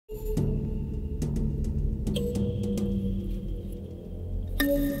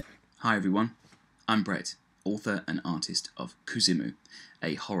Hi everyone, I'm Brett, author and artist of Kuzimu,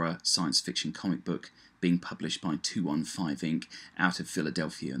 a horror science fiction comic book being published by 215 Inc. out of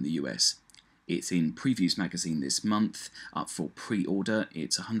Philadelphia in the US. It's in Previews magazine this month, up for pre-order.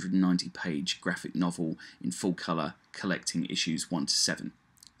 It's a 190-page graphic novel in full colour, collecting issues 1 to 7.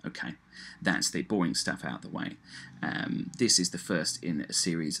 Okay, that's the boring stuff out of the way. This is the first in a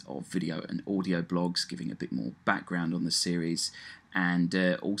series of video and audio blogs, giving a bit more background on the series, and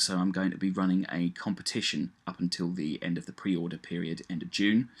also I'm going to be running a competition up until the end of the pre-order period, end of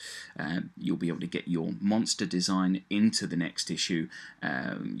June. You'll be able to get your monster design into the next issue,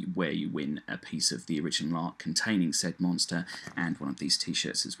 where you win a piece of the original art containing said monster and one of these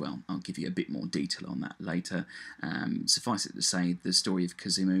t-shirts as well. I'll give you a bit more detail on that later. Suffice it to say, the story of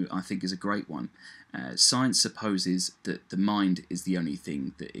Kuzimu I think is a great one. Science supposes that the mind is the only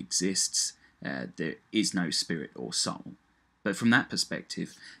thing that exists. There is no spirit or soul. But from that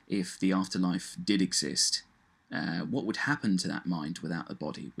perspective, if the afterlife did exist, what would happen to that mind without the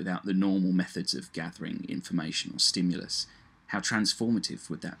body, without the normal methods of gathering information or stimulus? How transformative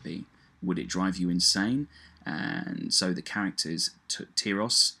would that be? Would it drive you insane? And so the characters,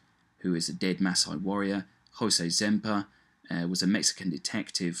 Tiros, who is a dead Maasai warrior, Jose Zempa, was a Mexican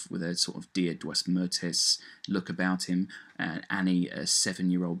detective with a sort of Dia dos Muertes look about him. Annie, a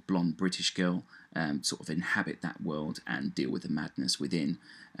 7-year-old blonde British girl, sort of inhabit that world and deal with the madness within.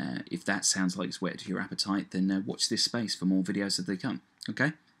 If that sounds like it's whetted your appetite, then watch this space for more videos as they come.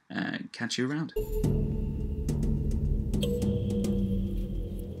 Okay? Catch you around.